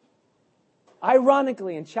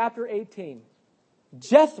 Ironically, in chapter 18,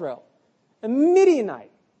 Jethro, a Midianite,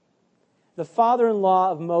 the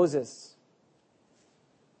father-in-law of Moses,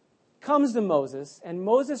 comes to Moses, and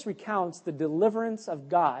Moses recounts the deliverance of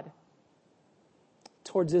God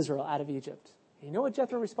towards Israel out of Egypt. And you know what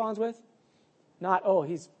Jethro responds with? Not, oh,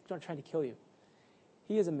 he's trying to kill you.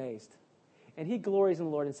 He is amazed. And he glories in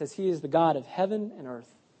the Lord and says, He is the God of heaven and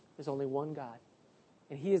earth. There's only one God.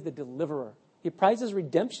 And He is the deliverer. He prizes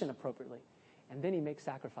redemption appropriately. And then he makes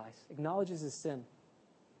sacrifice, acknowledges his sin,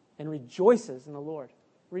 and rejoices in the Lord.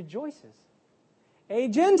 Rejoices. A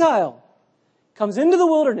Gentile comes into the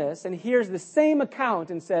wilderness and hears the same account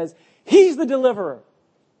and says, He's the deliverer.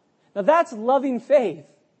 Now that's loving faith.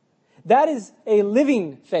 That is a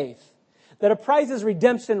living faith that apprises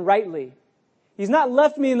redemption rightly. He's not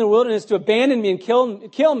left me in the wilderness to abandon me and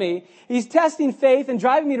kill me. He's testing faith and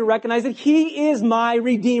driving me to recognize that He is my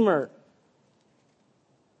Redeemer.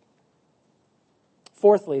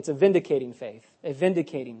 Fourthly, it's a vindicating faith. A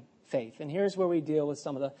vindicating faith. And here's where we deal with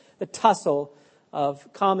some of the tussle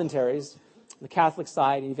of commentaries, the Catholic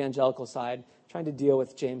side, evangelical side, trying to deal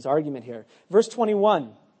with James' argument here. Verse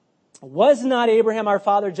 21. Was not Abraham our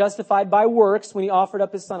father justified by works when he offered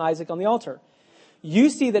up his son Isaac on the altar?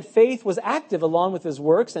 You see that faith was active along with his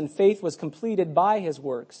works, and faith was completed by his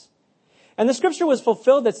works. And the scripture was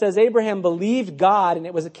fulfilled that says Abraham believed God, and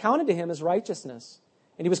it was accounted to him as righteousness,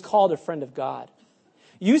 and he was called a friend of God.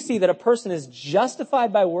 You see that a person is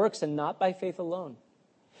justified by works and not by faith alone.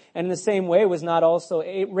 And in the same way was not also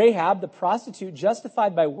Rahab the prostitute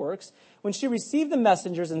justified by works when she received the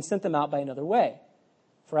messengers and sent them out by another way?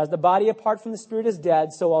 For as the body apart from the spirit is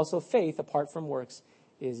dead, so also faith apart from works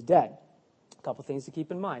is dead. A couple things to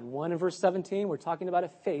keep in mind. One, in verse 17, we're talking about a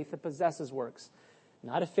faith that possesses works,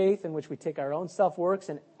 not a faith in which we take our own self-works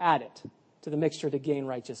and add it to the mixture to gain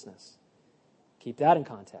righteousness. Keep that in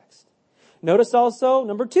context. Notice also,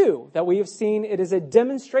 number 2, that we have seen it is a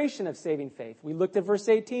demonstration of saving faith. We looked at verse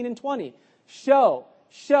 18 and 20. Show,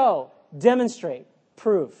 demonstrate,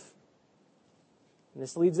 prove. And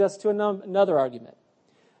this leads us to another argument.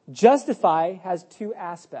 Justify has 2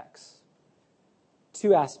 aspects.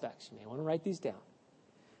 2 aspects. You may want to write these down.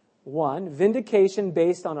 1, vindication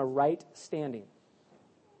based on a right standing.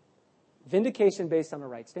 Vindication based on a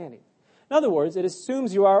right standing. In other words, it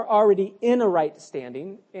assumes you are already in a right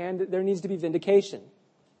standing, and there needs to be vindication,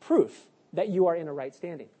 proof that you are in a right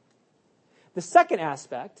standing. The second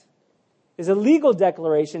aspect is a legal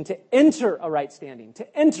declaration to enter a right standing,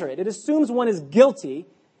 to enter it. It assumes one is guilty,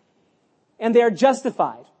 and they are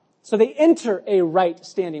justified. So they enter a right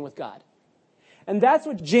standing with God. And that's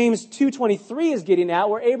what James 2:23 is getting at,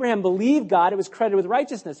 where Abraham believed God, it was credited with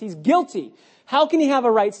righteousness. He's guilty. How can he have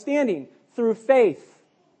a right standing? Through faith.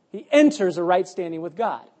 He enters a right standing with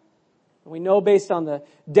God. We know based on the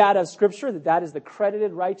data of Scripture that that is the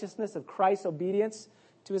credited righteousness of Christ's obedience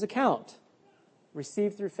to his account,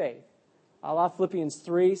 received through faith. A la Philippians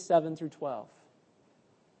 3, 7 through 12.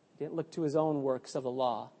 He didn't look to his own works of the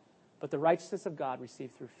law, but the righteousness of God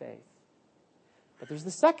received through faith. But there's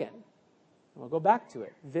the second, and we'll go back to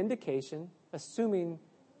it, vindication, assuming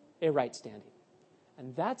a right standing.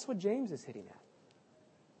 And that's what James is hitting at.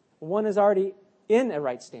 One is already in a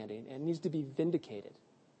right standing and needs to be vindicated.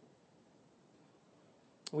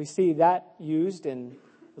 We see that used in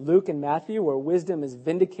Luke and Matthew, where wisdom is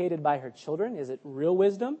vindicated by her children. Is it real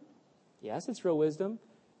wisdom? Yes, it's real wisdom.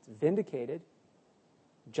 It's vindicated,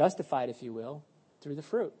 justified, if you will, through the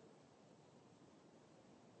fruit.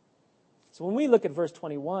 So when we look at verse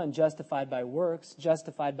 21, justified by works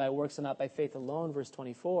and not by faith alone, verse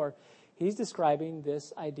 24, he's describing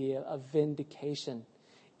this idea of vindication.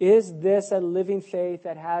 Is this a living faith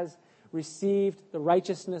that has received the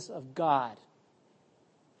righteousness of God?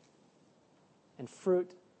 And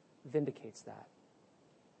fruit vindicates that.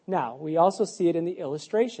 Now, we also see it in the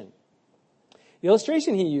illustration. The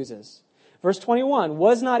illustration he uses, verse 21,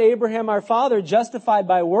 was not Abraham our father justified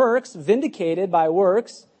by works, vindicated by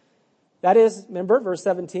works? That is, remember, verse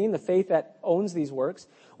 17, the faith that owns these works,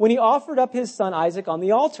 when he offered up his son Isaac on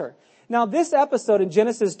the altar. Now, this episode in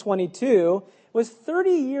Genesis 22 was 30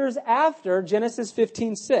 years after Genesis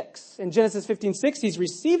 15:6. In Genesis 15:6, he's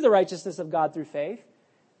received the righteousness of God through faith.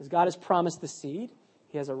 As God has promised the seed,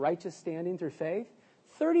 he has a righteous standing through faith.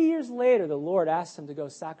 30 years later, the Lord asks him to go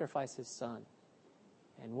sacrifice his son.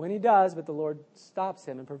 And when he does, but the Lord stops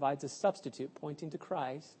him and provides a substitute pointing to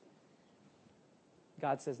Christ,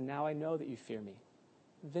 God says, now I know that you fear me.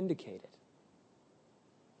 Vindicated.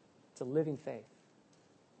 It's a living faith.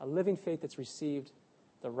 A living faith that's received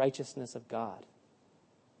the righteousness of God.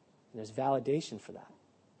 And there's validation for that.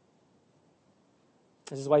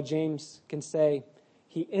 This is why James can say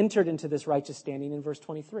he entered into this righteous standing in verse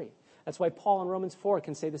 23. That's why Paul in Romans 4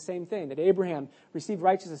 can say the same thing, that Abraham received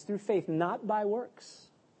righteousness through faith, not by works.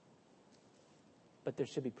 But there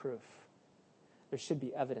should be proof. There should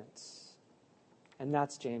be evidence. And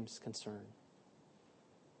that's James' concern.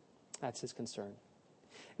 That's his concern.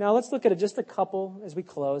 Now let's look at just a couple, as we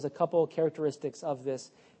close, a couple characteristics of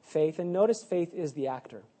this faith. And notice faith is the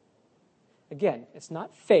actor. Again, it's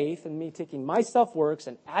not faith and me taking my self-works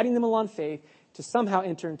and adding them along faith to somehow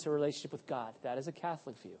enter into a relationship with God. That is a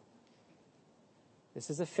Catholic view. This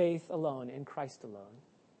is a faith alone, in Christ alone.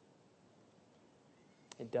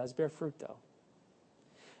 It does bear fruit, though.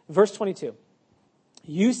 Verse 22.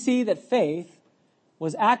 You see that faith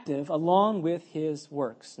was active along with his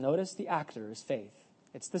works. Notice the actor is faith.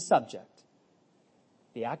 It's the subject.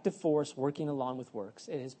 The active force working along with works.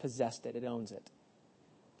 It has possessed it. It owns it.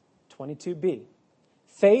 22b.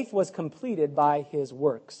 Faith was completed by his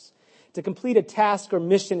works. To complete a task or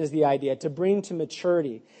mission is the idea, to bring to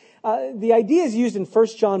maturity. The idea is used in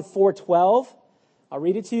 1 John 4:12. I'll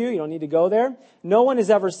read it to you. You don't need to go there. No one has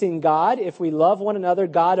ever seen God. If we love one another,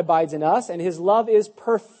 God abides in us, and his love is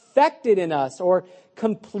perfected in us or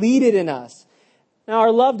completed in us. Now,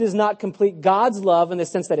 our love does not complete God's love in the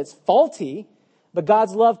sense that it's faulty, but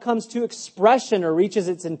God's love comes to expression or reaches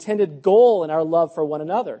its intended goal in our love for one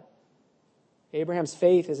another. Abraham's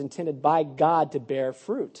faith is intended by God to bear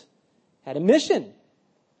fruit. Had a mission.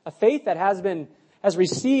 A faith that has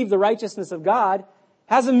received the righteousness of God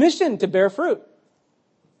has a mission to bear fruit.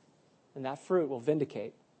 And that fruit will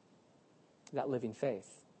vindicate that living faith.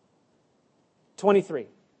 23.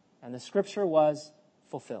 And the scripture was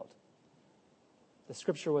fulfilled. The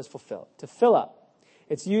scripture was fulfilled. To fill up.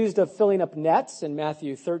 It's used of filling up nets in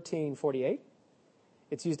Matthew 13:48.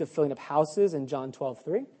 It's used of filling up houses in John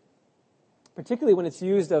 12:3. Particularly when it's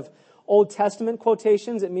used of Old Testament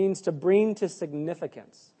quotations, it means to bring to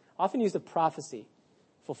significance. Often used of prophecy.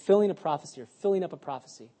 Fulfilling a prophecy or filling up a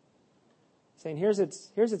prophecy. Saying, here's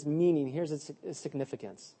its meaning, here's its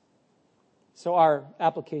significance. So our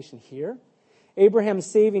application here. Abraham's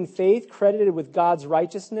saving faith, credited with God's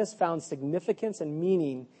righteousness, found significance and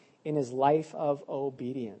meaning in his life of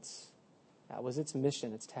obedience. That was its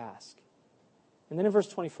mission, its task. And then in verse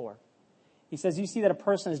 24, he says, you see that a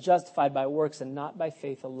person is justified by works and not by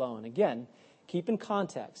faith alone. Again, keep in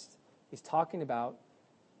context. He's talking about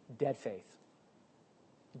dead faith.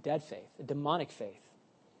 Dead faith, a demonic faith.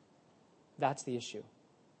 That's the issue.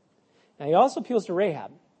 Now he also appeals to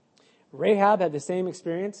Rahab. Rahab had the same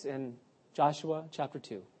experience in Joshua chapter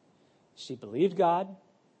 2. She believed God.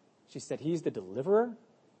 She said he's the deliverer.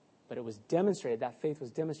 But it was demonstrated, that faith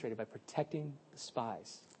was demonstrated by protecting the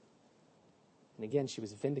spies. And again, she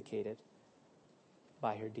was vindicated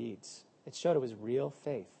by her deeds. It showed it was real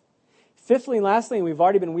faith. Fifthly and lastly, and we've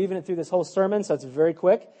already been weaving it through this whole sermon, so it's very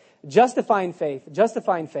quick, justifying faith.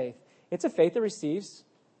 Justifying faith. It's a faith that receives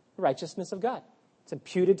the righteousness of God. It's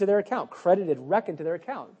imputed to their account, credited, reckoned to their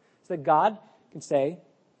account. So that God can say,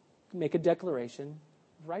 make a declaration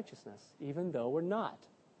of righteousness, even though we're not.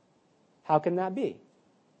 How can that be?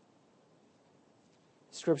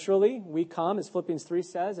 Scripturally, we come, as Philippians 3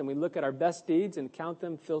 says, and we look at our best deeds and count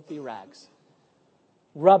them filthy rags.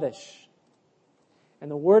 Rubbish.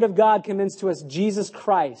 And the Word of God commends to us Jesus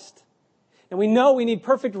Christ. And we know we need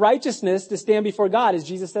perfect righteousness to stand before God. As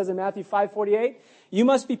Jesus says in Matthew 5:48, you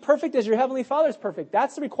must be perfect as your heavenly Father is perfect.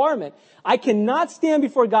 That's the requirement. I cannot stand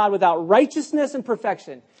before God without righteousness and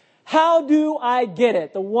perfection. How do I get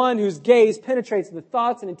it? The one whose gaze penetrates the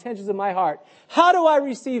thoughts and intentions of my heart. How do I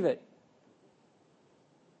receive it?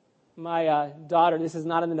 My daughter, this is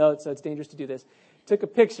not in the notes, so it's dangerous to do this, took a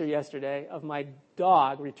picture yesterday of my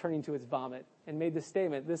dog returning to its vomit and made the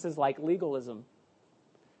statement, this is like legalism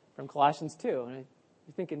from Colossians 2. And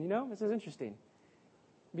you're thinking, this is interesting.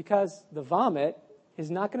 Because the vomit is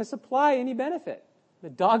not going to supply any benefit. The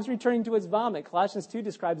dog's returning to its vomit. Colossians 2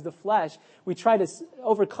 describes the flesh. We try to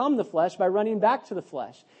overcome the flesh by running back to the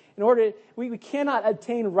flesh. We cannot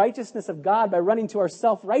obtain righteousness of God by running to our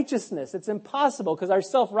self-righteousness. It's impossible because our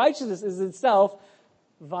self-righteousness is itself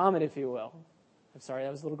vomit, if you will. I'm sorry,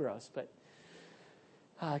 that was a little gross, but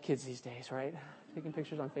kids these days, right? Taking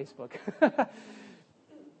pictures on Facebook.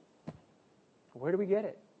 Where do we get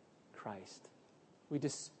it? Christ. We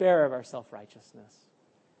despair of our self-righteousness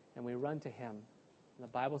and we run to Him. And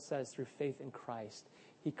the Bible says through faith in Christ,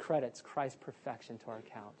 He credits Christ's perfection to our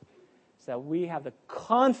account. So that we have the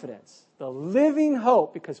confidence, the living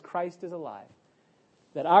hope, because Christ is alive,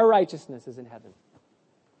 that our righteousness is in heaven.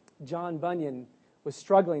 John Bunyan was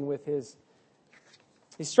struggling with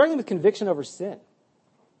conviction over sin.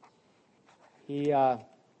 He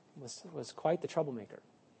was quite the troublemaker.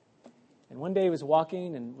 And one day he was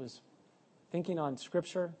walking and was thinking on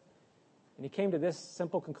Scripture, and he came to this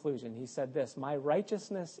simple conclusion. He said this, my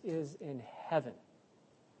righteousness is in heaven.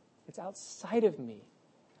 It's outside of me.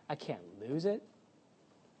 I can't lose it.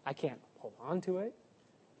 I can't hold on to it.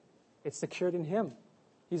 It's secured in Him.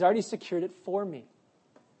 He's already secured it for me.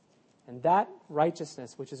 And that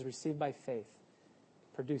righteousness, which is received by faith,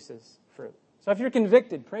 produces fruit. So if you're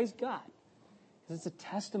convicted, praise God. Because it's a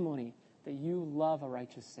testimony that you love a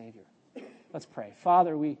righteous Savior. Let's pray.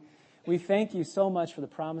 Father, we thank you so much for the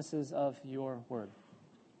promises of your word.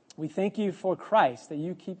 We thank you for Christ, that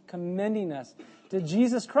you keep commending us to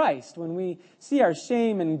Jesus Christ. When we see our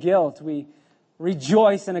shame and guilt, we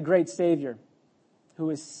rejoice in a great Savior who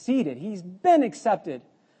is seated. He's been accepted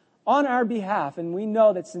on our behalf, and we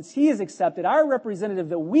know that since He is accepted, our representative,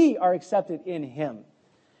 that we are accepted in Him.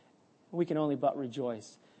 We can only but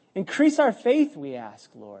rejoice. Increase our faith, we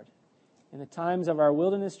ask, Lord, in the times of our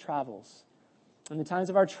wilderness travels, in the times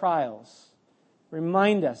of our trials.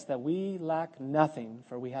 Remind us that we lack nothing,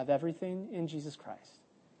 for we have everything in Jesus Christ.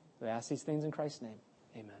 We ask these things in Christ's name.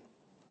 Amen.